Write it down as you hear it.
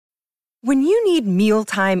When you need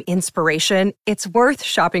mealtime inspiration, it's worth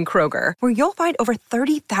shopping Kroger, where you'll find over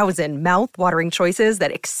 30,000 mouth-watering choices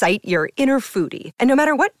that excite your inner foodie. And no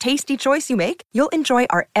matter what tasty choice you make, you'll enjoy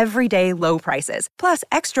our everyday low prices, plus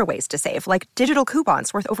extra ways to save, like digital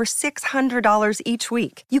coupons worth over $600 each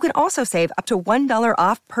week. You can also save up to $1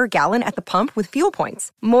 off per gallon at the pump with fuel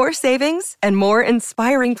points. More savings and more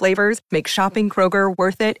inspiring flavors make shopping Kroger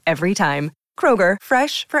worth it every time. Kroger,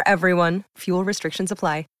 fresh for everyone. Fuel restrictions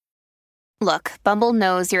apply. Look, Bumble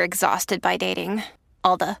knows you're exhausted by dating.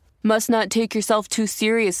 All the, must not take yourself too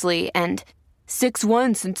seriously, and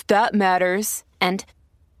 6'1" since that matters, and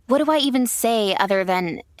what do I even say other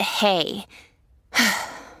than, hey?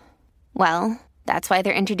 Well, that's why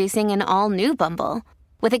they're introducing an all-new Bumble,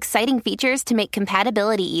 with exciting features to make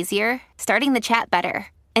compatibility easier, starting the chat better,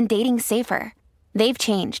 and dating safer. They've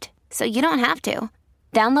changed, so you don't have to.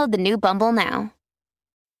 Download the new Bumble now.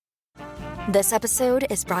 This episode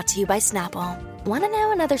is brought to you by Snapple. Want to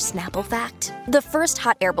know another Snapple fact? The first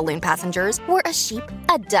hot air balloon passengers were a sheep,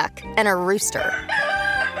 a duck, and a rooster.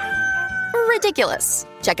 Ridiculous.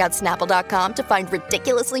 Check out Snapple.com to find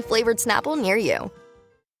ridiculously flavored Snapple near you.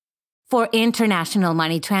 For international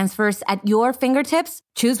money transfers at your fingertips,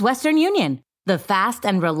 choose Western Union, the fast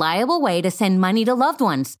and reliable way to send money to loved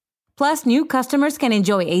ones. Plus, new customers can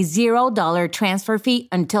enjoy a $0 transfer fee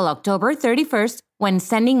until October 31st when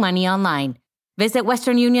sending money online. Visit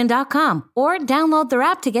westernunion.com or download their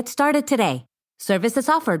app to get started today. Services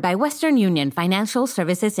offered by Western Union Financial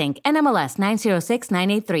Services, Inc., NMLS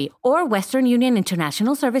 906983, or Western Union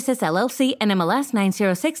International Services, LLC, NMLS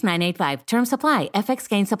 906985. Terms apply. FX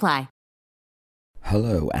gain supply.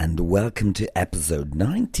 Hello and welcome to episode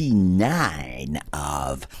 99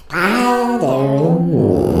 of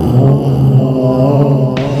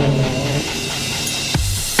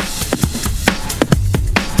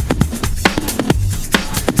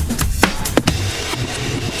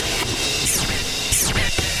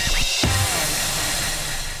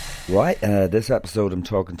Right, this episode I'm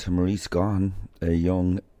talking to Maurice Gaughan, a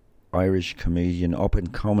young Irish comedian,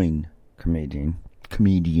 up-and-coming comedian,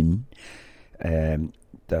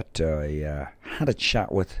 that I had a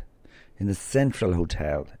chat with in the Central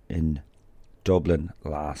Hotel in Dublin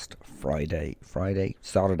last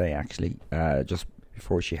Saturday actually, just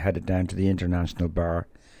before she headed down to the International Bar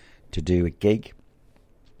to do a gig.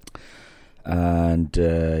 And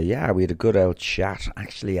we had a good old chat.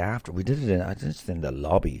 Actually, after we did it, I did it in the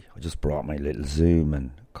lobby. I just brought my little Zoom and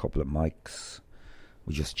a couple of mics.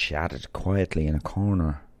 We just chatted quietly in a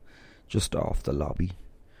corner, just off the lobby.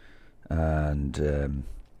 And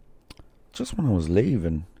just when I was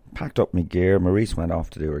leaving, packed up my gear. Maurice went off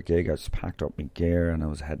to do her gig. I just packed up my gear and I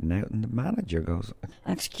was heading out. And the manager goes,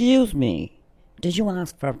 "Excuse me, did you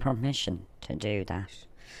ask for permission to do that?"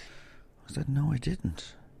 I said, "No, I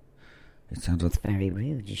didn't." It sounded very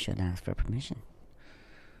rude. You should ask for permission.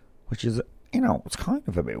 Which is, it's kind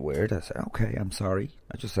of a bit weird. I said, "Okay, I'm sorry."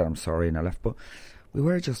 I just said I'm sorry and I left. But we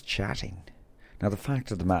were just chatting. Now, the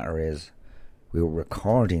fact of the matter is, we were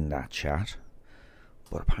recording that chat.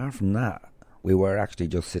 But apart from that, we were actually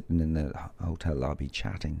just sitting in the hotel lobby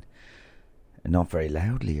chatting. And not very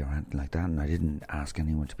loudly or anything like that. And I didn't ask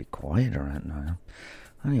anyone to be quiet or anything.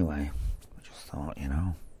 Anyway, I just thought,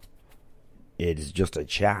 it is just a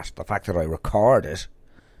chat. The fact that I record it,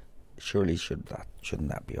 surely shouldn't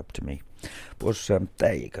that be up to me? But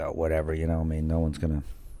there you go. Whatever, no one's gonna.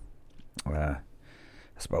 I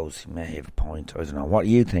suppose you may have a point. I don't know. What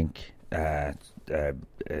do you think? Send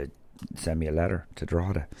me a letter to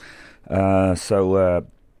Drogheda. I'm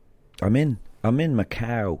in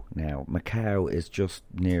Macau now. Macau is just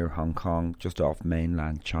near Hong Kong, just off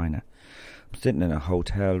mainland China. I'm sitting in a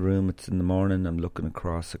hotel room. It's in the morning. I'm looking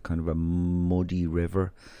across a kind of a muddy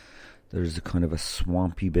river. There's a kind of a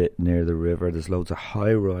swampy bit near the river. There's loads of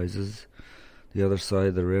high rises the other side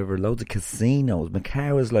of the river. Loads of casinos.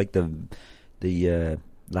 Macau is like the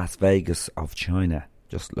Las Vegas of China.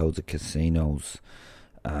 Just loads of casinos.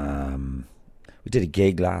 We did a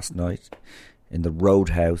gig last night in the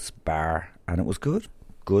Roadhouse bar, and it was good.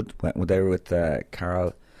 Went there with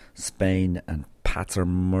Carl Spain and Patzer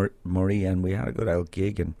Murray, and we had a good old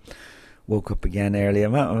gig and woke up again early.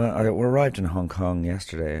 We arrived in Hong Kong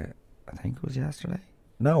yesterday. I think it was yesterday.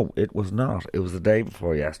 No, it was not. It was the day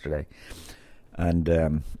before yesterday.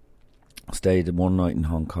 And stayed one night in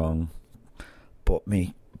Hong Kong. But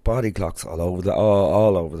me body clock's all over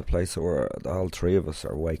the place. So all three of us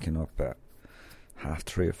are waking up at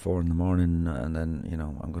 3:30 or 4 in the morning, and then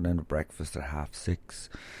I'm going to have breakfast at 6:30,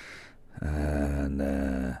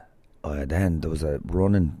 and then there was a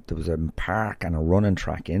park and a running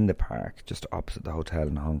track in the park just opposite the hotel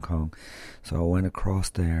in Hong Kong. So I went across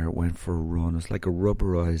there, went for a run. It's like a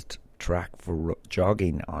rubberized track for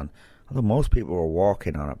jogging on. Although most people were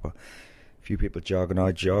walking on it, but a few people jogging.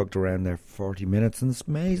 I jogged around there for 40 minutes, and it's an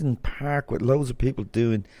amazing park with loads of people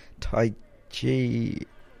doing Tai Chi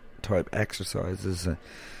type exercises.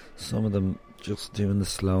 Some of them just doing the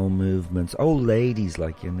slow movements. Old ladies,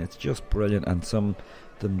 like, and it's just brilliant. And some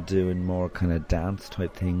them doing more kind of dance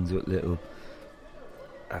type things with little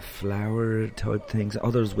flower type things.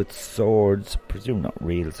 Others with swords, presume not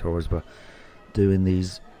real swords, but doing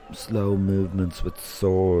these slow movements with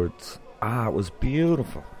swords. It was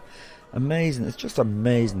beautiful, amazing. It's just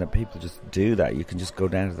amazing that people just do that. You can just go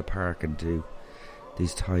down to the park and do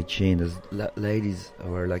these Tai Chi, and there's ladies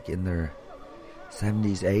who are like in their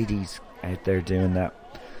 70s, 80s out there doing that.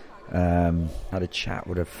 Had a chat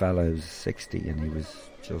with a fellow who's 60, and he was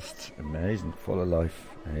just amazing, full of life.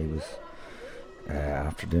 He was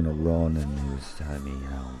after doing a run, and he was telling me,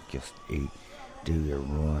 just do your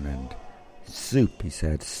run, and soup, he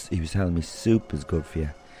said. He was telling me soup is good for you.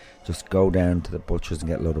 Just go down to the butcher's and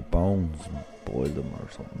get a load of bones and boil them or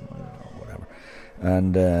something, I don't know, whatever.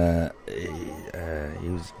 And he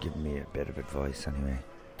was giving me a bit of advice anyway.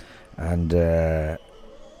 And I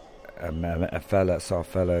saw a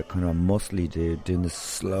fella, kind of muscly dude, doing this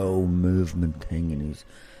slow movement thing, and he was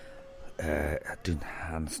doing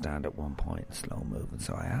handstand at one point, slow movement.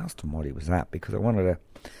 So I asked him what he was at, because I wanted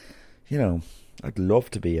to, I'd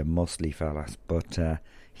love to be a muscly fella, but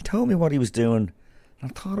he told me what he was doing,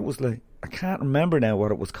 and I thought it was like, I can't remember now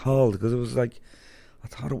what it was called, because it was like, I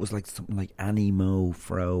thought it was like something like Animo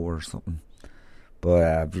Fro or something. But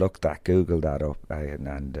I've Googled that up,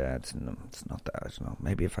 and it's not that. I don't know.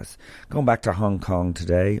 Maybe if I going back to Hong Kong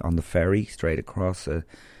today on the ferry straight across,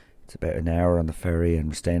 it's about an hour on the ferry, and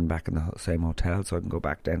we're staying back in the same hotel, so I can go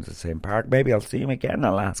back down to the same park. Maybe I'll see him again.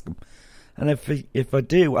 I'll ask him, and if I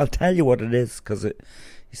do, I'll tell you what it is, because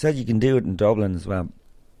he said you can do it in Dublin as well.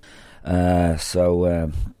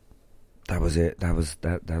 So that was it. That was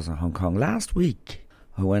in Hong Kong. Last week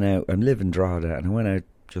I went out. I live in Drogheda, and I went out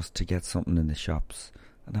just to get something in the shops,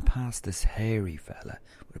 and I passed this hairy fella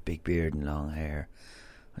with a big beard and long hair.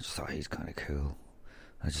 I just thought he's kind of cool.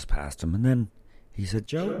 I just passed him, and then he said,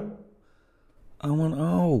 "Joe." I went,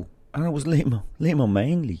 "Oh," and it was Limo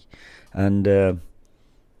mainly, and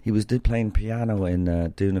he was playing piano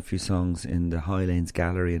and doing a few songs in the Highlands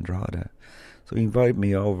Gallery in Drogheda. So he invited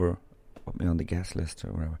me over, put me on the guest list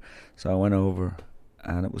or whatever. So I went over,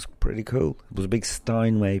 and it was pretty cool. It was a big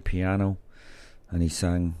Steinway piano, and he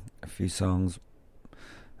sang a few songs,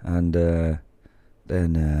 and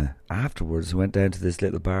then afterwards we went down to this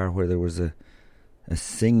little bar where there was a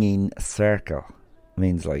singing circle. It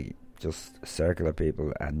means like just a circle of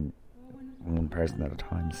people, and one person at a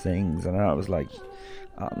time sings. And I was like,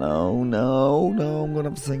 oh no, I'm going to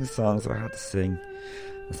have to sing a song. So I had to sing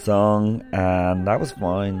a song, and that was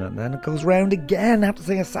fine. And then it goes round again. I have to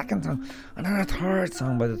sing a second song, and then a third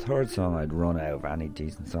song. By the third song I'd run out of any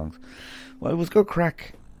decent songs. Well, it was good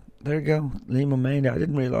crack. There you go, Limo Mania. I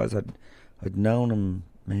didn't realise I'd known him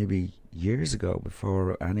maybe years ago,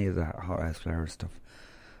 before any of the Hot House Flower stuff.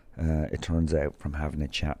 It turns out, from having a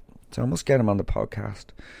chat. So I must get him on the podcast.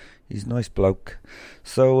 He's a nice bloke.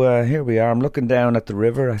 So here we are. I'm looking down at the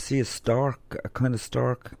river. I see a kind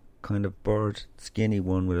of bird, skinny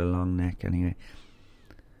one with a long neck. Anyway,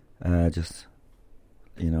 just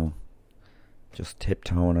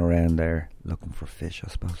tiptoeing around there, looking for fish, I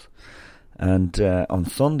suppose. And on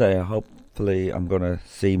Sunday, hopefully I'm going to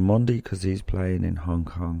see Monday, because he's playing in Hong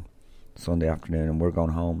Kong Sunday afternoon, and we're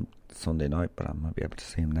going home Sunday night, but I might be able to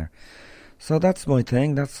see him there. So that's my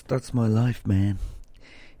thing. That's my life, man.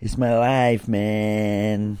 It's my life,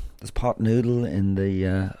 man. There's pot noodle in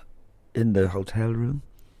the hotel room.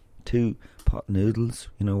 2 pot noodles,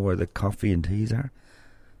 where the coffee and teas are.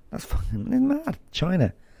 That's fucking mad.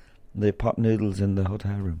 China, the pot noodles in the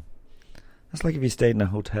hotel room. That's like if you stayed in a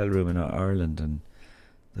hotel room in Ireland and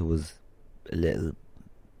there was a little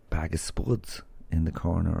bag of spuds in the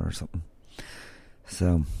corner or something.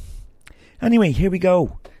 So, anyway, here we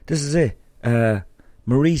go. This is it.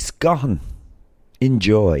 Maurice Gahan.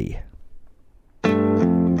 Enjoy.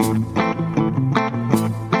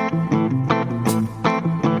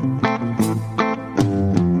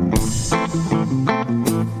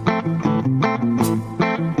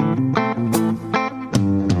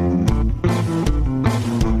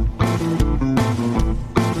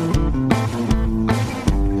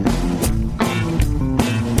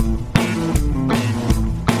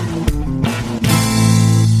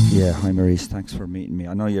 Thanks for meeting me.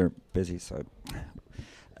 I know you're busy, so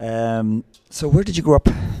So where did you grow up?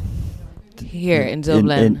 Here in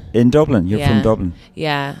Dublin. In Dublin. You're from Dublin.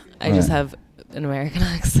 Yeah, I just have an American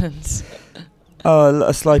accent. Oh,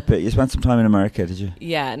 a slight bit. You spent some time in America, did you?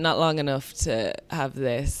 Yeah, not long enough to have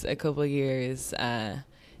this. A couple of years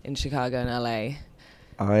in Chicago and LA.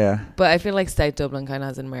 Oh, yeah. But I feel like South Dublin kind of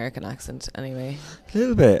has an American accent anyway. A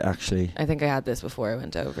little bit, actually. I think I had this before I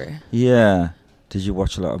went over. Yeah. Did you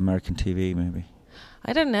watch a lot of American TV, maybe?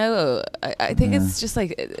 I don't know. I think it's just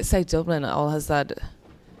like South Dublin all has that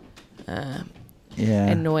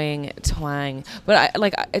annoying twang. But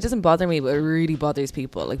it doesn't bother me, but it really bothers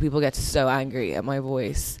people. Like, people get so angry at my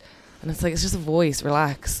voice. And it's like, it's just a voice,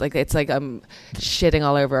 relax. Like, it's like I'm shitting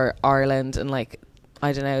all over Ireland and like,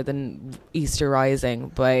 I don't know, the Easter Rising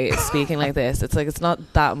by speaking like this. It's like, it's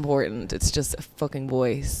not that important. It's just a fucking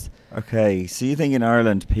voice. Okay, so you think in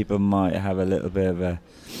Ireland people might have a little bit of a,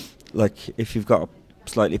 like, if you've got a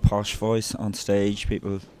slightly posh voice on stage,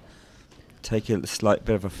 people take a slight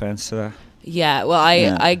bit of offence to that? Yeah, well,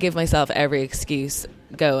 I give myself every excuse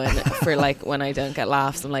going for like when I don't get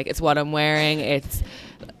laughs. I'm like, it's what I'm wearing. It's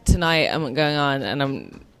tonight I'm going on and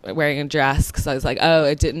I'm wearing a dress because I was like, oh,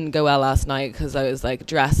 it didn't go well last night because I was like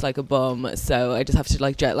dressed like a bum, so I just have to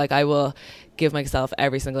like dress. Like, I will give myself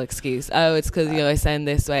every single excuse. Oh, it's because I sound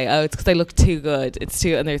this way. Oh, it's because I look too good. It's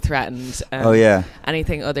too, and they're threatened. Oh yeah.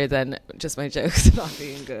 Anything other than just my jokes not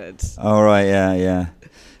being good. All right.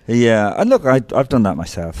 Yeah. And look, I've done that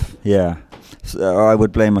myself. Yeah. So I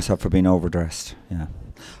would blame myself for being overdressed. Yeah.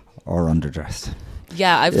 Or underdressed.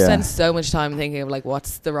 Yeah, I've spent so much time thinking of like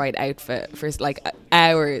what's the right outfit for, like,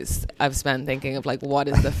 hours I've spent thinking of like what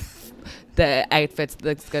is the outfit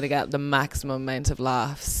that's going to get the maximum amount of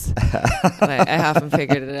laughs. And I haven't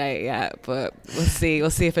figured it out yet, but we'll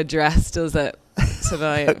see if a dress does it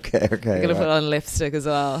tonight. Okay. I'm going to put on lipstick as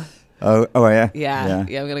well. Oh yeah? Yeah, I'm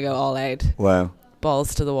going to go all out. Wow.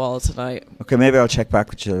 Balls to the wall tonight. Okay, maybe I'll check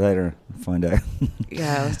back with you later and find out.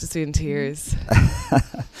 Yeah, I was just in tears.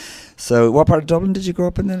 So what part of Dublin did you grow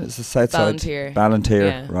up in then? It's the south side? Ballantyre,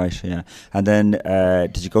 yeah. Right, yeah. And then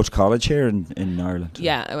did you go to college here in Ireland?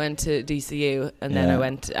 Yeah, I went to DCU and then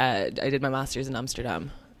I did my master's in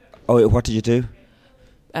Amsterdam. Oh, what did you do?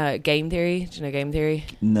 Game theory. Do you know game theory?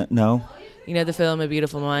 No. You know the film A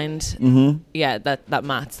Beautiful Mind? Mm-hmm. Yeah, that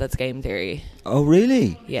maths, that's game theory. Oh,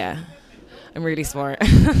 really? Yeah. I'm really smart.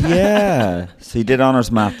 Yeah. So you did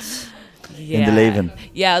honours maths in the leaving.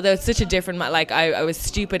 Yeah, although it's such a different like I was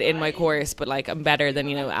stupid in my course, but like I'm better than,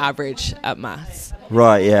 average at maths.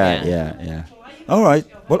 Right, yeah. All right.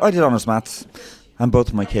 Well, I did honours maths. And both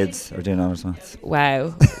of my kids are doing honours maths.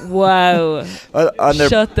 Wow.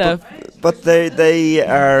 Shut up. But they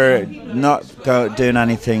are not doing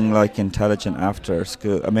anything like intelligent after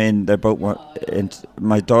school. I mean, they're both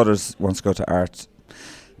my daughter wants to go to art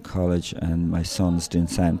college and my son's doing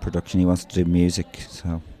sound production. He wants to do music,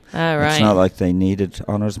 so it's not like they needed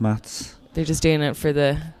honours maths. They're just doing it for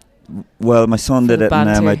the... Well, my son did it, and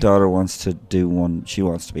now banter. my daughter wants to do one. She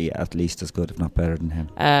wants to be at least as good, if not better than him.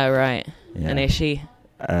 Right. Yeah. And is she?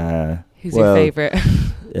 Who's your favourite?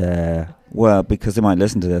 Well, because they might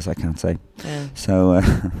listen to this, I can't say. Yeah. So,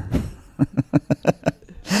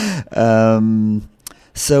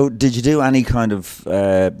 so did you do any kind of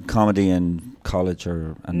comedy in college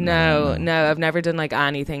or? No, I've never done like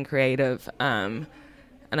anything creative, and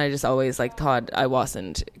I just always like thought I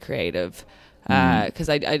wasn't creative. Because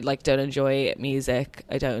I like don't enjoy music.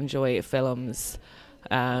 I don't enjoy films.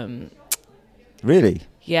 Really?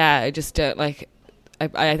 Yeah, I just don't like.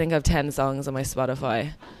 I think I have 10 songs on my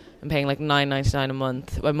Spotify. I'm paying like $9.99 a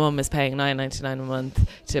month. My mum is paying $9.99 a month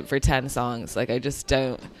for 10 songs. Like, I just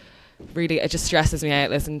don't really. It just stresses me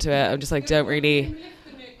out listening to it. I'm just like, don't really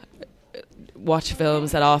watch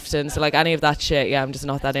films that often. So like any of that shit, yeah, I'm just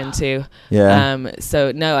not that into. Yeah.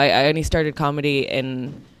 So no, I only started comedy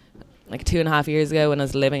in like 2.5 years ago when I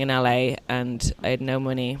was living in LA and I had no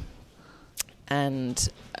money, and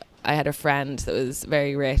I had a friend that was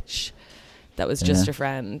very rich, that was just a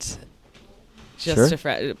friend, a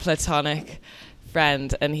friend, platonic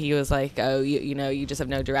friend, and he was like, oh, you just have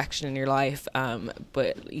no direction in your life,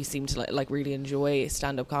 but you seem to like really enjoy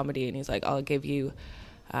stand-up comedy, and he's like, I'll give you,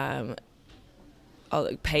 I'll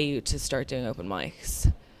pay you to start doing open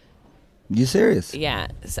mics. You serious? Yeah.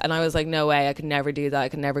 And I was like, no way, I could never do that. I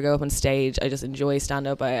could never go up on stage. I just enjoy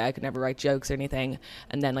stand-up. I could never write jokes or anything.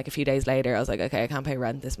 And then like a few days later, I was like, okay, I can't pay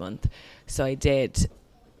rent this month. So I did.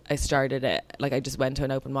 I started it. Like, I just went to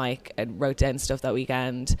an open mic and wrote down stuff that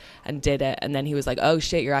weekend and did it. And then he was like, oh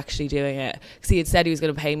shit, you're actually doing it. Because he had said he was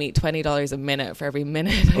going to pay me $20 a minute for every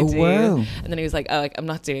minute I do. Wow. And then he was like, oh, like, I'm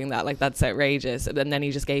not doing that. Like, that's outrageous. And then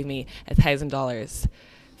he just gave me $1,000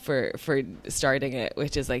 for starting it,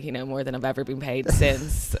 which is like, you know, more than I've ever been paid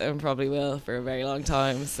since, and probably will for a very long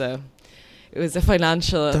time. So it was a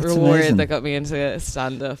financial reward amazing. that got me into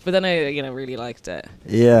stand up. But then I, you know, really liked it.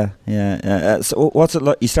 So what's it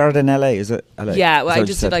like? You started in LA, is it? LA? Yeah, well, Is that I what just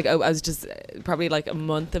you did said? like, I was just probably like a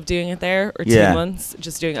month of doing it there, or 2 Yeah. months,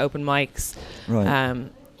 just doing open mics. Right.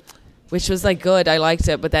 Which was like good. I liked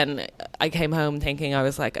it, but then I came home thinking I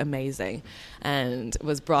was like amazing, and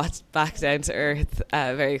was brought back down to earth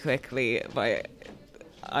very quickly by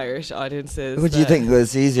Irish audiences. What do you think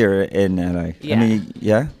was easier in LA? Yeah. I mean,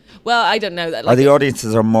 yeah? Well, I don't know that. Or the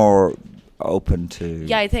audiences are more open to...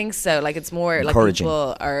 Yeah, I think so. Like, it's more like Encouraging.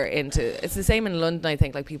 people are into. It's the same in London. I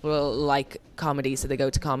think like people like comedy, so they go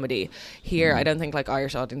to comedy. Here, I don't think like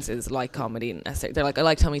Irish audiences like comedy necessarily. They're like, I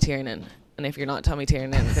like Tommy Tiernan, and if you're not Tommy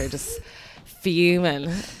Tiernan, they're just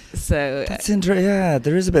fuming. So That's interesting. Yeah,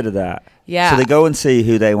 there is a bit of that. yeah. So they go and see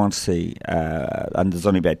who they want to see, and there's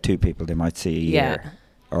only about 2 people they might see a year. Yeah.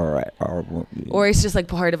 Or Or it's just like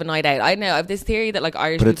part of a night out. I know I have this theory that like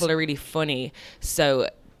Irish But it's- people are really funny. So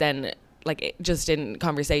then like just in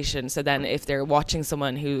conversation. So then if they're watching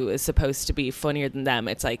someone who is supposed to be funnier than them,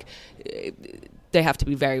 it's like they have to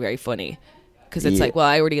be very, very funny. Because it's Yeah. like, well,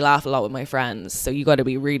 I already laugh a lot with my friends. So you got to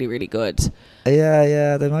be really, really good.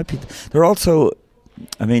 Yeah, they might be. They're also...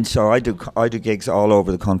 I mean, so I do gigs all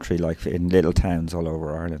over the country, like in little towns all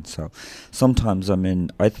over Ireland. So sometimes I'm in.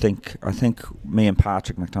 I think me and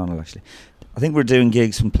Patrick McDonald actually. I think we're doing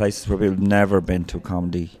gigs in places where we've never been to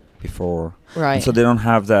comedy before. Right. And so they don't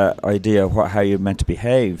have that idea of how you're meant to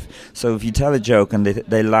behave. So if you tell a joke and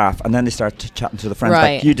they laugh, and then they start chatting to the friends,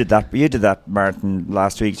 Right. like you did that, Martin,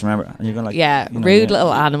 last week. Do you remember? And you're going like, Yeah, you know, rude yeah.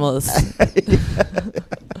 little animals.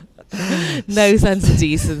 No sense of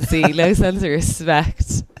decency, no sense of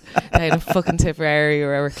respect. Down in fucking Tipperary or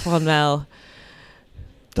wherever, Clonmel.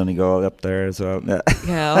 Donegal up there as well. Yeah.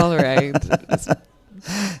 Yeah, all around.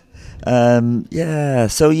 Yeah.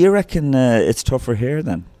 So you reckon it's tougher here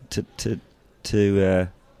then to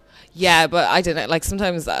Yeah, but I don't know. Like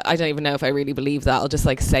sometimes I don't even know if I really believe that. I'll just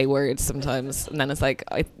like say words sometimes, and then it's like,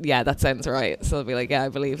 yeah, that sounds right. So I'll be like, yeah, I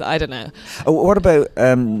believe that. I don't know. what about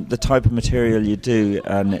the type of material you do?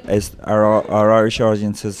 And are Irish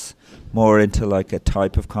audiences more into like a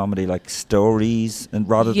type of comedy, like stories, and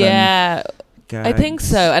rather Yeah, than I think gags?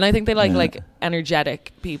 so. And I think they like Yeah. like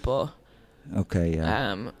energetic people. Okay,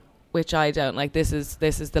 yeah. Which I don't like. This is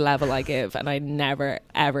the level I give, and I never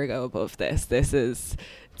ever go above this.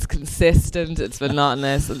 It's consistent, it's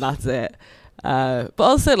monotonous, and that's it. But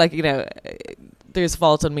also, like, you know, there's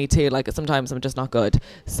fault on me too. Like sometimes I'm just not good,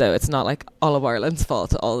 so it's not like all of Ireland's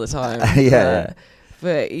fault all the time. Yeah.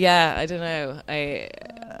 But yeah, I don't know.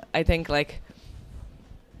 I think like,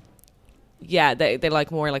 yeah, they like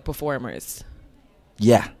more like performers.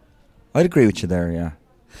 Yeah, I'd agree with you there. Yeah.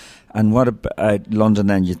 And what about London?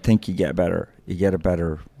 Then you think you get a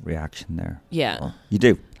better reaction there. Yeah. Or you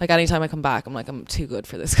do. Like anytime I come back, I'm like, I'm too good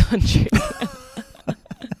for this country.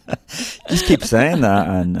 Just keep saying that,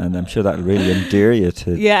 and I'm sure that'll really endear you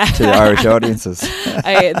to Yeah. the Irish audiences.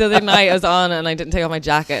 The other night I was on and I didn't take off my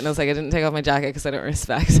jacket, and I was like, I didn't take off my jacket because I don't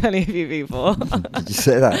respect any of you people. Did you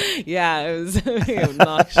say that? Yeah, it was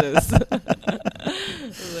obnoxious. I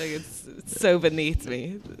was like, it's so beneath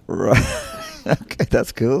me. Right. Okay,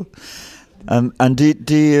 that's cool. And do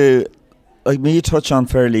you like me? You touch on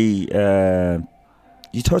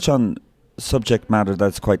you touch on subject matter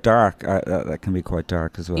that's quite dark. That can be quite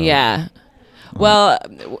dark as well. Yeah. Well,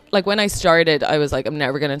 like when I started, I was like, I'm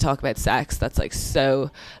never going to talk about sex. That's like so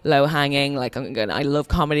low hanging. Like I love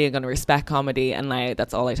comedy. I'm going to respect comedy, and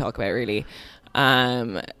that's all I talk about really.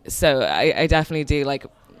 So I definitely do like.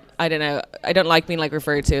 I don't know. I don't like being like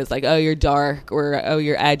referred to as like, oh, you're dark or oh,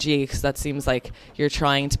 you're edgy, because that seems like you're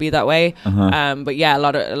trying to be that way. But yeah, a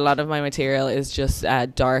lot of my material is just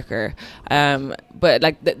darker. But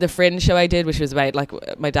like the Fringe show I did, which was about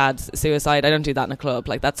like my dad's suicide, I don't do that in a club.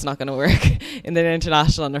 Like that's not going to work in the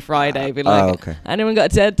International on a Friday. Be like, okay. Anyone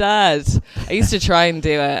got a dead dad? I used to try and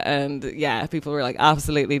do it, and yeah, people were like,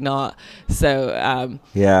 absolutely not. So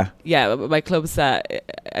Yeah. but my club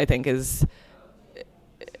set, I think, is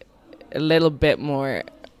a little bit more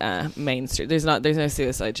mainstream. There's no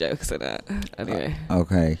suicide jokes in it anyway.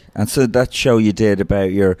 Okay. And so that show you did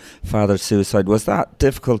about your father's suicide, was that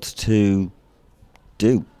difficult to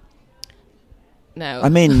do? No. I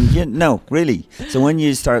mean, no, really. So when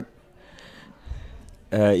you start,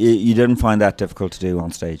 you didn't find that difficult to do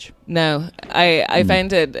on stage? No, I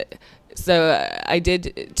found it. So I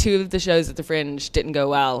did 2 of the shows at the Fringe, didn't go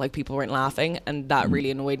well. Like people weren't laughing, and that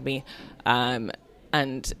really annoyed me.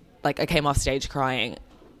 And like I came off stage crying,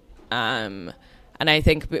 and And I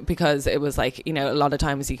think because it was like, you know, a lot of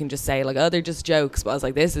times you can just say like, oh, they're just jokes, but I was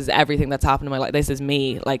like, this is everything that's happened in my life, this is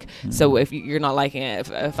me, like, so if you're not liking it,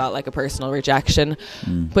 it felt like a personal rejection.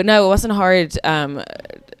 But no, it wasn't hard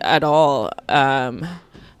at all. I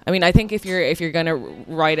mean, I think if you're gonna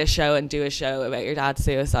write a show and do a show about your dad's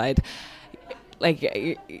suicide, like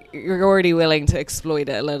you're already willing to exploit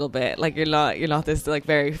it a little bit. Like you're not this like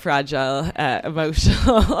very fragile,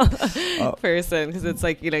 emotional person, because it's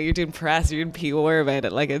like, you know, you're doing press, you're doing PR about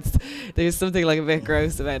it. Like there's something like a bit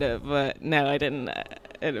gross about it. But no, I didn't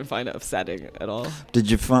find it upsetting at all. Did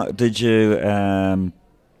you find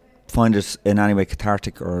it in any way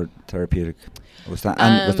cathartic or therapeutic? Was that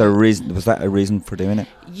was there a reason? Was that a reason for doing it?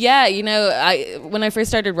 Yeah, you know, when I first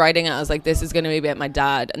started writing it, I was like, this is going to be about my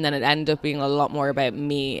dad, and then it ended up being a lot more about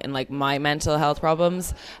me and like my mental health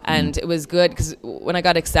problems. And it was good because when I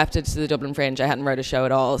got accepted to the Dublin Fringe, I hadn't wrote a show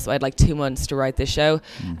at all, so I had like 2 months to write this show,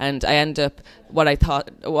 and I ended up what I thought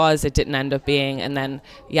it didn't end up being. And then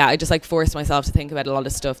I just like forced myself to think about a lot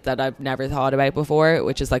of stuff that I've never thought about before,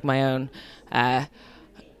 which is like my own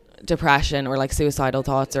depression or like suicidal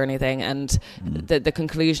thoughts or anything. And the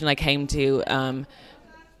conclusion I came to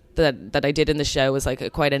that I did in the show was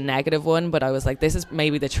like quite a negative one, but I was like, this is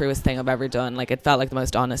maybe the truest thing I've ever done. Like it felt like the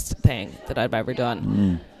most honest thing that I've ever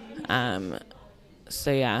done.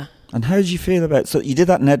 So yeah. And how did you feel about? So you did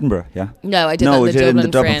that in Edinburgh, yeah? No, I did that in the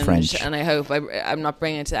Dublin Fringe, and I hope I'm not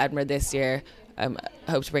bringing it to Edinburgh this year. I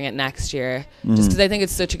hope to bring it next year, just because I think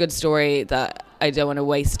it's such a good story that I don't want to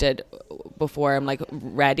waste it before I'm like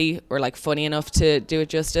ready or like funny enough to do it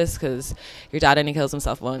justice, because your dad only kills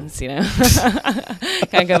himself once, you know.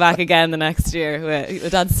 Can't go back again the next year. The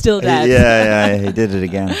dad's still dead. Yeah, he did it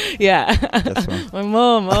again. Yeah. My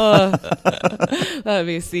mum, that would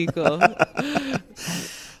be a sequel.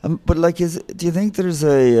 But like, do you think there's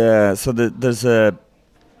there's a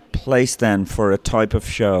place then for a type of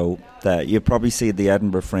show that you probably see at the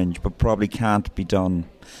Edinburgh Fringe, but probably can't be done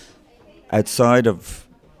outside of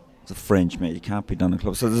the Fringe? Maybe it can't be done in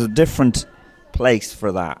clubs. So there's a different place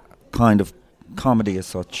for that kind of comedy as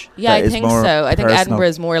such. Yeah, I think so. I think Edinburgh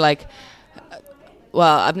is more like,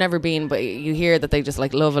 well, I've never been, but you hear that they just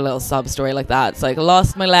like love a little sob story like that. It's like, I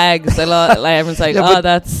lost my legs. Like everyone's like,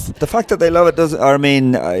 that's the fact that they love it. Doesn't? Or I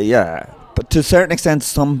mean, but to a certain extent,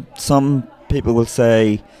 some people will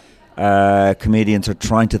say comedians are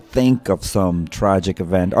trying to think of some tragic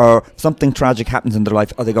event or something tragic happens in their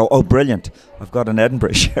life. Oh, they go, oh, brilliant! I've got an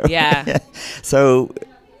Edinburgh show. Yeah. So,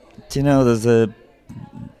 do you know there's a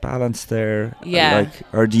balance there? Yeah.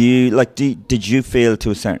 Or do you did you feel to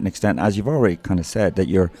a certain extent, as you've already kind of said, that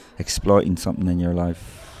you're exploiting something in your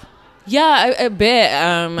life? Yeah, a bit.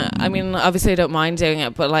 I mean, obviously I don't mind doing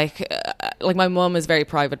it, but like my mum is a very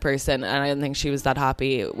private person, and I don't think she was that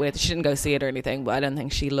happy with. She didn't go see it or anything, but I don't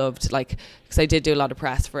think she loved because I did do a lot of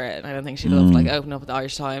press for it, and I don't think she loved opening up the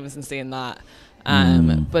Irish Times and seeing that.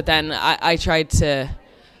 But then I tried to,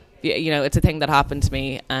 you know, it's a thing that happened to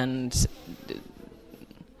me, and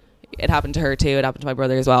it happened to her too. It happened to my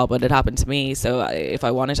brother as well, but it happened to me. So if I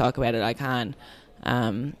want to talk about it, I can.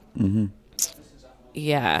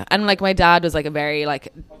 Yeah, and like my dad was like a very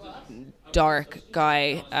like dark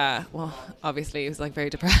guy. Well, obviously he was like very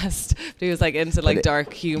depressed, but he was like into like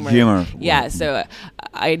dark humor. Yeah, so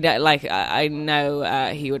I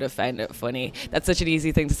know he would have found it funny. That's such an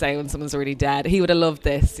easy thing to say when someone's already dead. He would have loved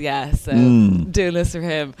this. Yeah, so doing this for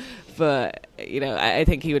him. But you know, I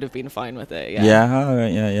think he would have been fine with it.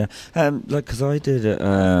 Yeah. Like, because I did it.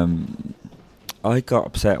 I got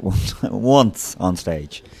upset once on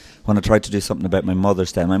stage when I tried to do something about my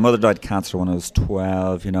mother's death. My mother died of cancer when I was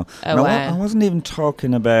 12, you know. Oh, I wasn't even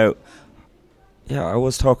talking about... Yeah, I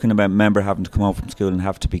was talking about member having to come home from school and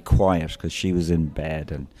have to be quiet because she was in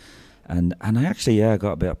bed. And I actually,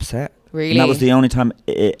 got a bit upset. Really? And that was the only time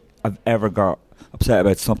I've ever got upset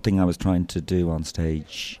about something I was trying to do on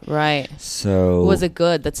stage. Right. So... Was it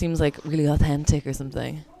good? That seems like really authentic or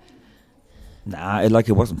something. Nah,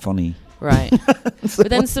 it wasn't funny. Right. But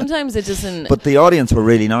then sometimes it doesn't... But the audience were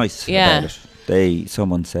really nice about it.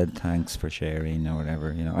 Someone said thanks for sharing or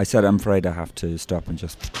whatever, you know. I said I'm afraid I have to stop and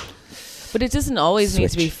just... But it doesn't always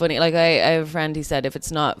need to be funny. Like I have a friend who said, if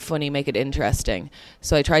it's not funny, make it interesting.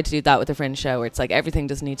 So I tried to do that with the Fringe show, where it's like everything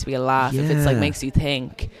doesn't need to be a laugh. If it's like makes you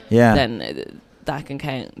think, then that can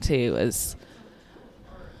count too as...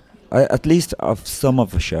 at least of some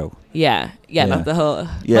of a show. Yeah, not the whole...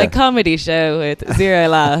 My comedy show with 0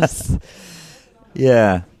 laughs.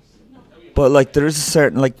 Yeah. But like there is a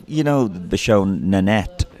certain, like, you know, the show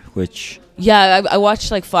Nanette, which... Yeah, I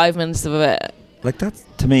watched like 5 minutes of it. Like that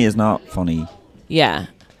to me is not funny. Yeah.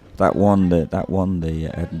 That won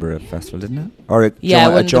the Edinburgh Festival, didn't it? Or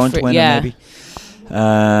a joint winner maybe.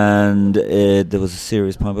 And there was a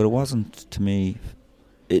serious point, but it wasn't to me.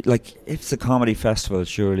 Like, if it's a comedy festival,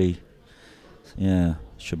 surely, yeah,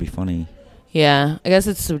 it should be funny. Yeah, I guess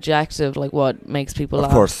it's subjective, like what makes people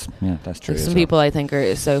laugh. Of course, yeah, that's true. Like some people I think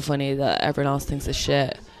are so funny that everyone else thinks is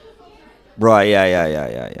shit. Right,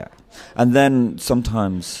 yeah. And then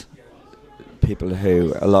sometimes people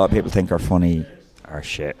who a lot of people think are funny are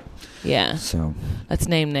shit. Yeah. So let's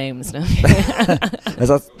name names now.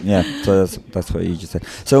 So that's what you just said.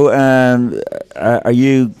 So are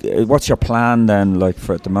you? What's your plan then? Like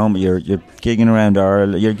for at the moment, you're gigging around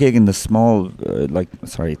Ireland. You're gigging the small, the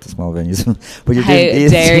small venues. But you're How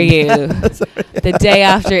dare you? The day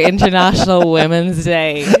after International Women's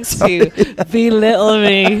Day to belittle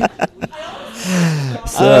me.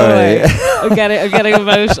 Sorry. Oh, I'm getting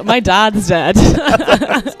emotional. My dad's dead.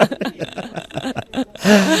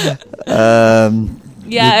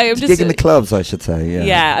 Yeah, I'm just gigging the clubs, I should say.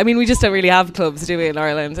 Yeah, I mean, we just don't really have clubs, do we, in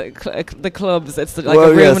Ireland? The clubs, it's like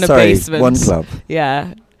a room in a basement. One club.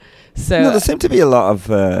 Yeah. So there seem to be a lot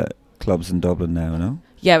of clubs in Dublin now, no?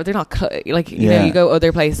 Yeah, but they're not you know, you go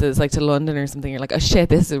other places like to London or something. You're like, oh shit,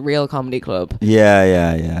 this is a real comedy club.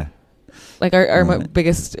 Yeah. Like our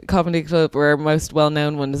biggest comedy club, or our most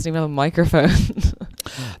well-known one, doesn't even have a microphone.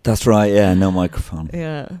 That's right. Yeah, no microphone.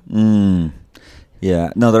 Yeah. Yeah.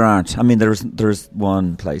 No, there aren't. I mean, there's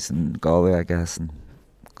one place in Galway, I guess, and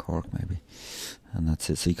Cork maybe, and that's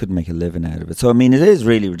it. So you couldn't make a living out of it. So I mean, it is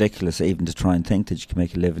really ridiculous even to try and think that you can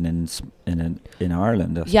make a living in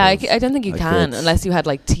Ireland. I don't think you can unless you had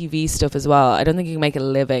like TV stuff as well. I don't think you can make a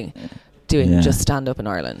living doing just stand up in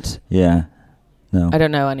Ireland. Yeah. No. I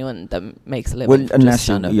don't know anyone that makes a living. Well, unless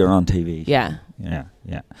you're on TV. Yeah. Yeah.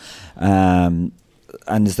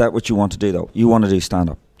 And is that what you want to do though? You want to do stand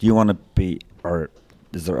up? Do you want to be, or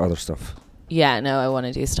is there other stuff? Yeah, no, I want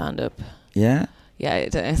to do stand up. Yeah? Yeah,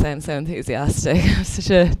 I sound so enthusiastic. Such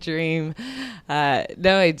a dream. No,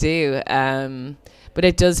 I do. But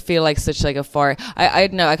it does feel like such like a far. I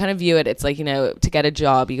don't know. I kind of view it. It's like, you know, to get a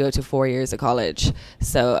job, you go to 4 years of college.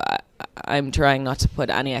 So I'm trying not to put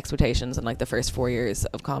any expectations on like the first 4 years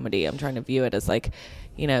of comedy. I'm trying to view it as like,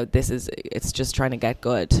 you know, it's just trying to get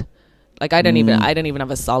good. Like I don't even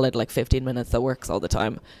have a solid like 15 minutes that works all the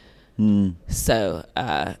time. So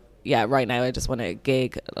yeah, right now I just want to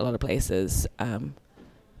gig a lot of places. And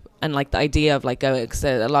like the idea of like going, cause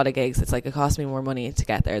a lot of gigs, it's like it costs me more money to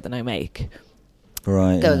get there than I make.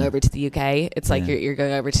 Right. Going over to the UK, it's like you're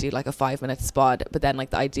going over to like a 5-minute spot, but then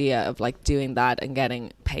like the idea of like doing that and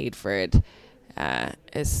getting paid for it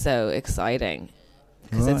is so exciting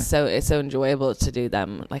because it's so enjoyable to do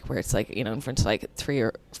them, like where it's like, you know, in front of like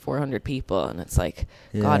 300 or 400 people, and it's like,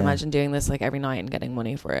 God, imagine doing this like every night and getting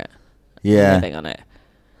money for it. Yeah. Living on it.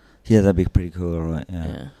 Yeah, that'd be pretty cool, right?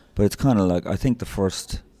 Yeah. But it's kind of like I think the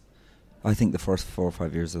first 4 or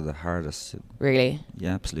 5 years are the hardest. Really?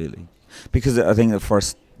 Yeah, absolutely. Because I think the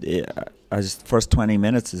first 20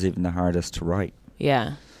 minutes is even the hardest to write.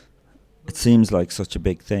 Yeah. It seems like such a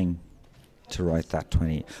big thing to write that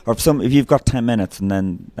 20. Or if you've got 10 minutes and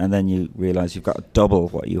then you realise you've got double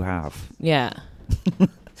what you have. Yeah.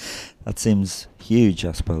 That seems huge,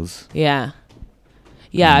 I suppose. Yeah.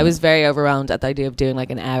 Yeah, I was very overwhelmed at the idea of doing like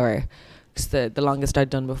an hour. Because the longest I'd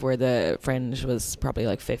done before the Fringe was probably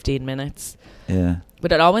like 15 minutes. Yeah.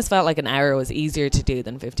 But it almost felt like an hour was easier to do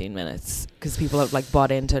than 15 minutes. Because people have like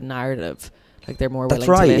bought into narrative. Like they're more willing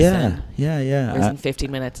to listen. Yeah. Whereas in 15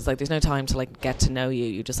 minutes, it's like there's no time to like get to know you.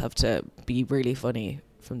 You just have to be really funny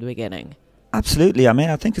from the beginning. Absolutely. I mean,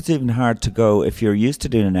 I think it's even hard to go, if you're used to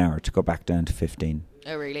doing an hour, to go back down to 15.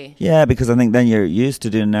 Oh, really? Yeah, because I think then you're used to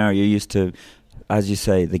doing an hour. You're used to, as you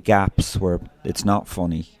say, the gaps where it's not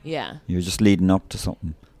funny. Yeah. You're just leading up to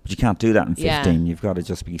something. But you can't do that in 15. Yeah. You've got to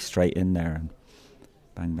just be straight in there and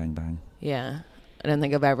bang, bang, bang. Yeah. I don't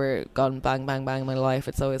think I've ever gone bang, bang, bang in my life.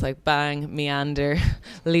 It's always like bang, meander,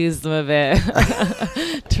 lose them a bit.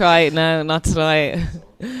 Try it now, not tonight.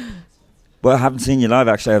 Well, I haven't seen you live,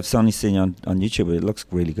 actually. I've only seen you on YouTube, but it looks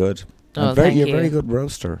really good. Oh, you're you. a very good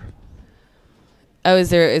roaster. Oh, is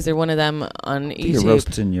there one of them on YouTube? You're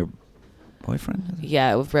roasting your boyfriend?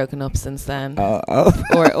 Yeah, we've broken up since then.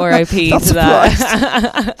 Or IP to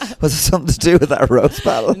that. Was it something to do with that roast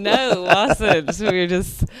battle? No, it wasn't. We were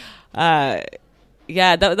just...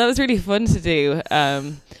 yeah, that was really fun to do.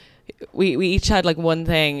 We each had like one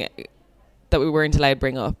thing that we weren't allowed to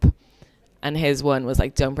bring up, and his one was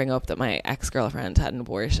like, don't bring up that my ex-girlfriend had an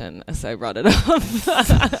abortion, so I brought it up.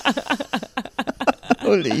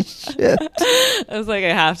 Holy shit. I was like, I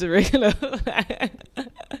have to bring it up.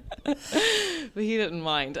 But he didn't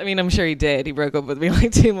mind. I mean, I'm sure he did. He broke up with me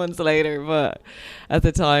like 2 months later, but at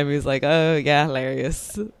the time he was like, oh yeah,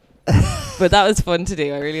 hilarious. But that was fun to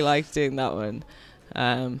do. I really liked doing that one.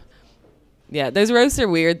 Yeah, those roasts are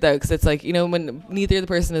weird though, because it's like, you know, when neither the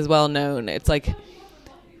person is well known, it's like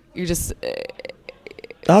you're just.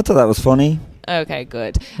 I thought that was funny. Okay,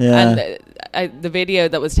 good. Yeah. And the video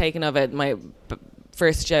that was taken of it, my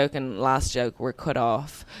first joke and last joke were cut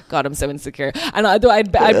off. God, I'm so insecure. And I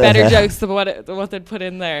had better jokes than what they'd put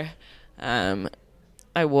in there.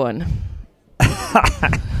 I won.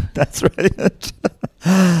 That's brilliant.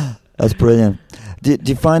 That's brilliant. Do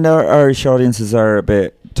you find our Irish audiences are a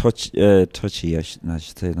bit touchy? I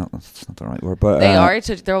should say that's not the right word, but they are.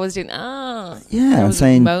 They're always doing yeah, and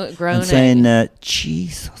saying groaning.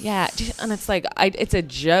 Jesus. Yeah, and it's like it's a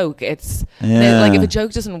joke. It's yeah. like if a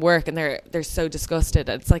joke doesn't work and they're so disgusted,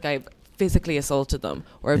 it's like I've physically assaulted them,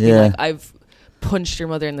 or I've been like I've punched your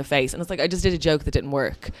mother in the face, and it's like I just did a joke that didn't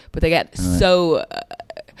work, but they get so.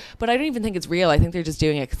 But I don't even think it's real. I think they're just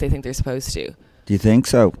doing it because they think they're supposed to. Do you think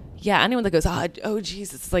so? Yeah, anyone that goes, oh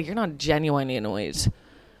Jesus, it's like you're not genuinely annoyed.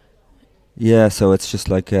 Yeah, so it's just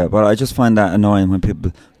like, but I just find that annoying when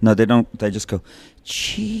people, no, they don't, they just go,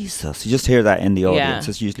 Jesus. You just hear that in the audience.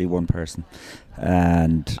 It's usually one person.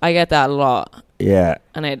 And I get that a lot. Yeah.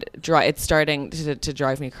 And it's starting to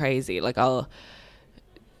drive me crazy. Like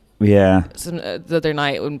yeah. The other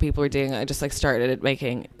night when people were doing it, I just like started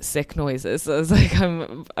making sick noises. So I was like,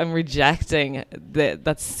 I'm rejecting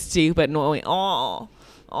that stupid noise.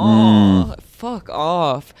 Fuck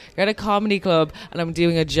off. You're at a comedy club and I'm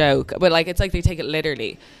doing a joke. But like, it's like they take it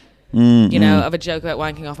literally. You know, of a joke about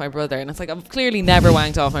wanking off my brother. And it's like, I've clearly never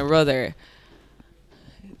wanked off my brother.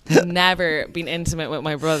 Never been intimate with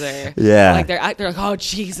my brother. Yeah. Like they're like, oh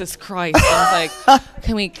Jesus Christ. And I was like,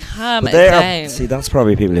 can we calm it down? See, that's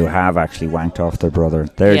probably people who have actually wanked off their brother.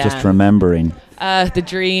 They're just remembering. The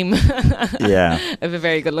dream. Yeah. Of a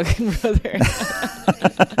very good looking brother.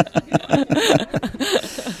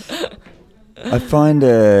 I find,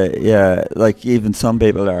 like even some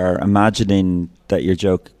people are imagining that your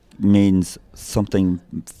joke means something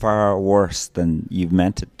far worse than you've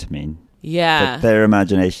meant it to mean. Yeah. But their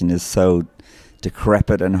imagination is so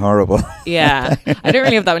decrepit and horrible. Yeah. I don't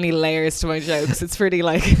really have that many layers to my jokes. It's pretty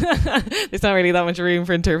like, there's not really that much room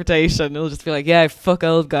for interpretation. It'll just be like, yeah, fuck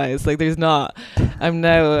old guys. Like there's not, I'm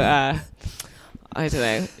no, I don't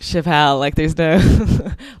know, Chappelle, like there's no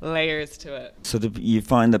layers to it. So you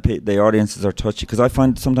find that the audiences are touchy, because I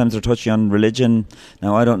find sometimes they're touchy on religion.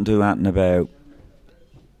 Now I don't do anything about,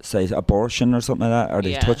 say, abortion or something like that. Are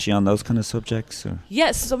they touchy on those kind of subjects? Or?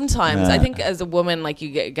 Yes, sometimes. I think as a woman, like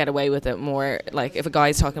you get away with it more. Like if a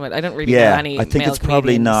guy's talking about, I don't really know any. I think male it's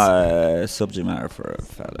probably comedians. not a subject matter for a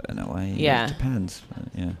fella in a way. Yeah, it depends.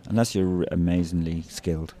 Yeah, unless you're amazingly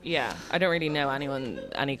skilled. Yeah, I don't really know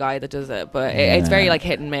any guy that does it, but it's very like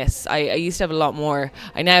hit and miss. I used to have a lot more.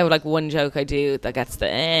 I now have like one joke I do that gets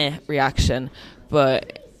the reaction,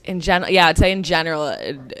 but in general, I'd say in general,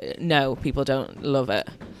 no, people don't love it.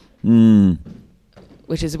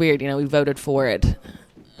 Which is weird, you know. We voted for it,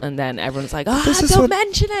 and then everyone's like, don't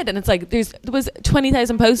mention it. And it's like there was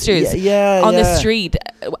 20,000 posters on the street,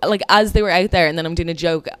 like as they were out there, and then I'm doing a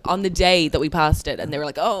joke on the day that we passed it, and they were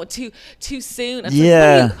like, oh, too soon. And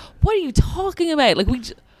like, what are you talking about? Like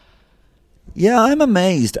I'm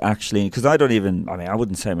amazed actually, because I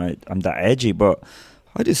wouldn't say I'm that edgy, but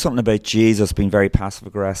I do something about Jesus being very passive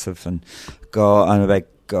aggressive and God, and about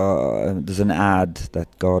God, there's an ad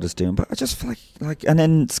that God is doing, but I just feel like, and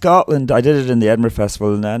in Scotland, I did it in the Edinburgh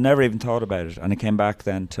Festival, and I never even thought about it. And I came back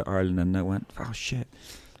then to Ireland, and I went, oh shit!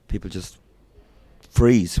 People just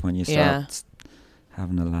freeze when you start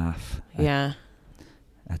having a laugh. At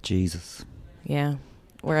Jesus. Yeah,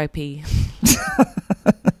 R.I.P.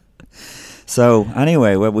 So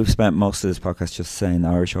anyway, we've spent most of this podcast just saying the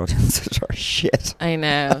Irish audiences are shit. I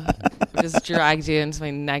know. Just dragged you into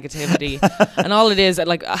my negativity. And all it is,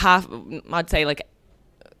 like half, I'd say like,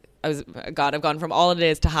 I've gone from all it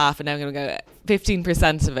is to half, and now I'm going to go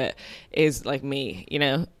 15% of it is like me, you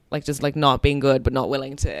know, like just like not being good, but not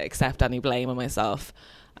willing to accept any blame on myself.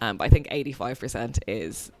 But I think 85%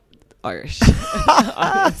 is Irish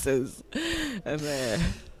audiences. And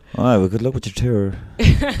all right, well, good luck with your tour.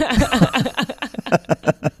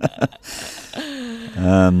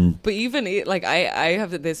 But even like I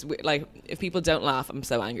have this, like if people don't laugh, I'm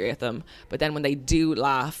so angry at them. But then when they do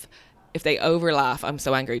laugh, if they over laugh, I'm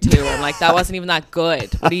so angry too. I'm like, that wasn't even that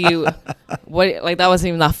good. Like that wasn't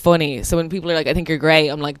even that funny. So when people are like, I think you're great,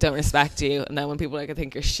 I'm like, don't respect you. And then when people are like, I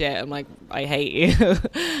think you're shit, I'm like, I hate you.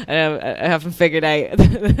 And I haven't figured out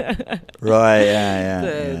the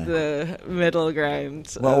middle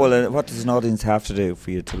ground. Well, what does an audience have to do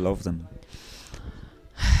for you to love them?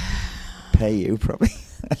 Pay you, probably.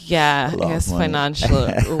 Yeah, A I lot of guess money. financial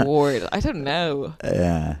reward. I don't know.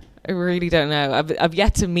 Yeah. I really don't know. I've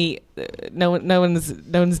yet to meet. No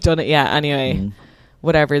one's done it yet. Anyway, Mm.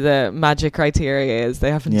 whatever the magic criteria is,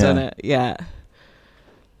 they haven't done Yeah. it yet.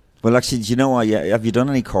 Well, actually, do you know what? Yeah, have you done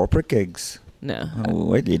any corporate gigs? No. Oh,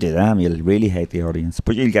 wait till you do them. You'll really hate the audience,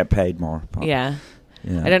 but you'll get paid more. Yeah.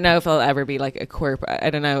 Yeah. I don't know if I'll ever be like a corporate.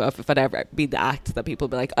 I don't know if I'd ever be the act that people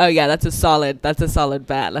be like, oh yeah, that's a solid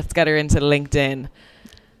bet. Let's get her into LinkedIn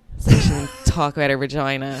so she can talk about her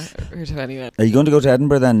vagina or to anyone. Are you going to go to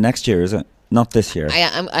Edinburgh then next year? Is it not this year?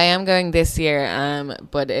 I am going this year,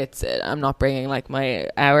 but it's I'm not bringing like my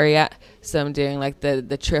hour yet, so I'm doing like the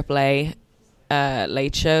AAA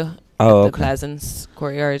late show at the Okay. Pleasance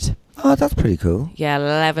Courtyard. Oh, that's pretty cool. Yeah,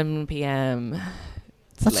 11 p.m.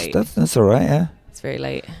 It's late. That's all right. Yeah. It's very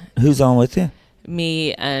late. Who's on with you?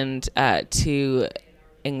 Me and 2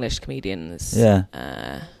 English comedians.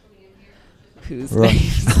 Yeah. Whose Right.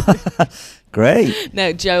 names? Great.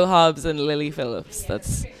 No, Joe Hobbs and Lily Phillips.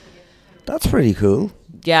 That's pretty cool.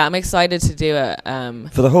 Yeah, I'm excited to do it.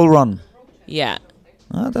 For the whole run. Yeah,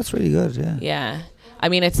 Oh, that's really good. Yeah. yeah. I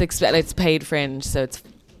mean, it's paid fringe, so it's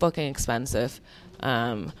fucking expensive.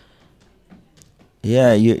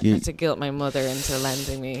 Yeah. You. I had to guilt my mother into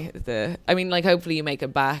lending me the. I mean, like, hopefully you make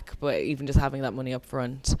it back, but even just having that money up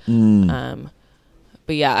front.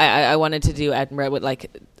 But yeah, I wanted to do Edinburgh with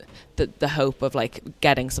like the hope of like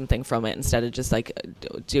getting something from it instead of just like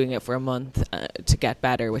doing it for a month to get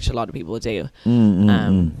better, which a lot of people do.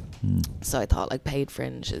 So I thought like paid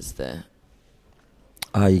fringe is the.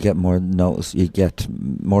 You get more notice. You get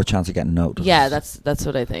more chance of getting noticed. Yeah, that's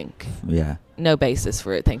what I think. Yeah. No basis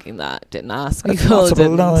for it thinking that. Didn't ask It's people. possible.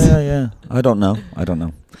 Didn't. No, yeah. I don't know.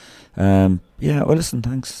 Yeah. Well, listen.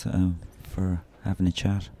 Thanks for having a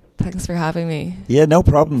chat. Thanks for having me. Yeah, no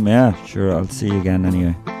problem. Yeah, sure. I'll see you again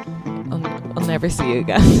anyway. I'll never see you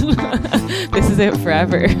again. This is it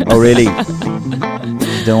forever. Oh, really?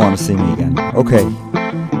 You don't want to see me again? Okay.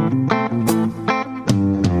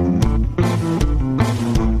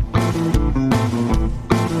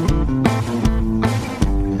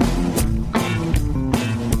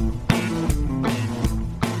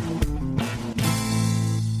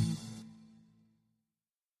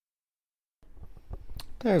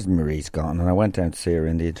 There's Marie's gone, and I went down to see her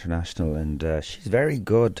in the International, and she's very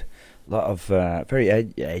good. A lot of very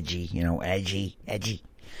edgy, edgy.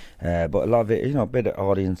 But a lot of it, a bit of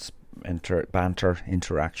audience banter,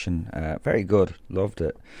 interaction. Very good, loved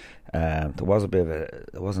it. There was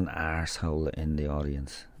an arsehole in the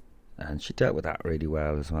audience, and she dealt with that really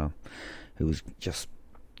well as well. Who was just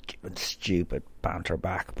giving stupid banter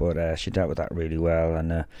back, but she dealt with that really well,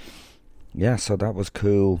 and so that was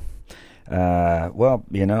cool. Well,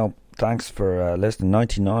 thanks for listening.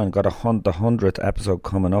 99, got the 100th episode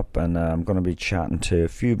coming up, and I'm going to be chatting to a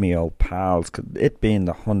few of my old pals. It being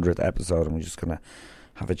the 100th episode, I'm just going to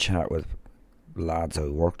have a chat with lads I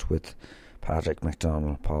worked with, Patrick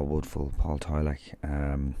McDonald, Paul Woodfull, Paul Tylek,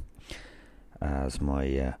 as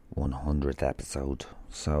my 100th episode.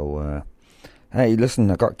 So, hey, listen,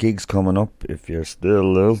 I got gigs coming up. If you're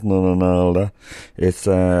still listening and all that, it's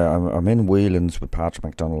I'm in Whelan's with Patrick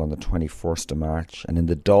McDonald on the 21st of March, and in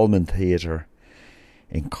the Dolmen Theatre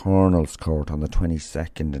in Cornell's Court on the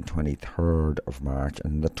 22nd and 23rd of March,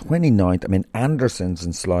 and the 29th I'm in Anderson's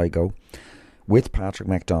in Sligo with Patrick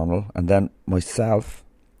McDonald, and then myself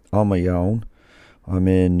on my own. I'm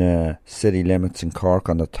in City Limits in Cork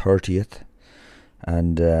on the 30th,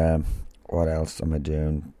 and what else am I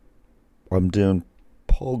doing? I'm doing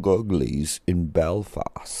Pug Uglies in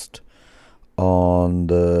Belfast on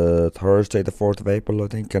the Thursday, the 4th of April, I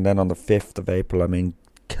think. And then on the 5th of April, I'm in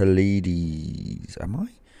Kalidi's. Am I?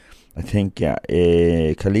 I think, yeah.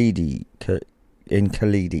 In Kalidi,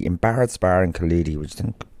 in Barrett's Bar in Kalidi, which is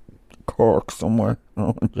in Cork somewhere.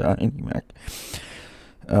 And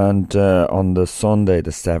on the Sunday,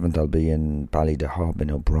 the 7th, I'll be in Ballydehob in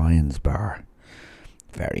O'Brien's Bar.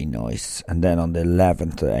 Very nice. And then on the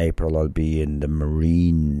 11th of April, I'll be in the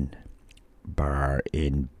Marine Bar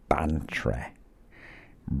in Bantry.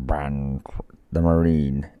 The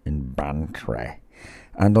Marine in Bantry.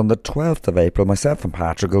 And on the 12th of April, myself and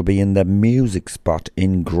Patrick will be in the Music Spot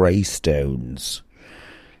in Greystones.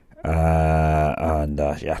 That's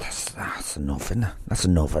enough, isn't it? That's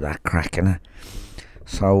enough of that crack, innit?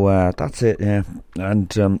 So that's it, yeah.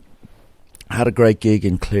 And had a great gig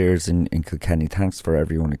in Clears in Kilkenny. Thanks for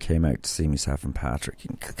everyone who came out to see myself and Patrick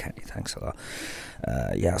in Kilkenny. Thanks a lot.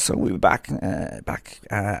 So we'll be back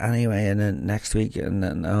anyway, and then next week, and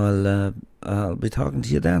then I'll be talking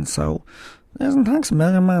to you then. So, listen, thanks a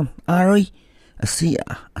million, man. Ari, I see ya,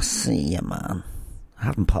 man. I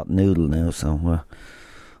haven't pot noodle now, so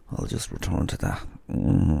I'll just return to that.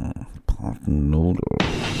 Pot noodle.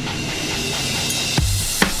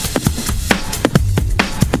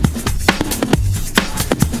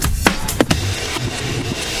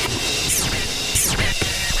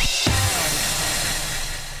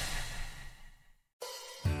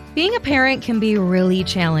 Being a parent can be really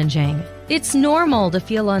challenging. It's normal to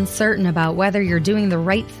feel uncertain about whether you're doing the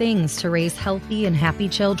right things to raise healthy and happy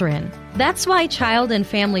children. That's why Child and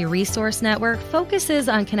Family Resource Network focuses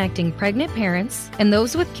on connecting pregnant parents and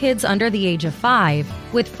those with kids under the age of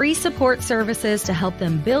 5 with free support services to help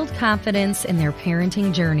them build confidence in their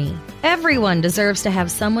parenting journey. Everyone deserves to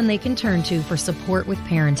have someone they can turn to for support with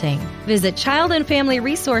parenting. Visit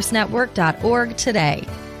childandfamilyresourcenetwork.org today.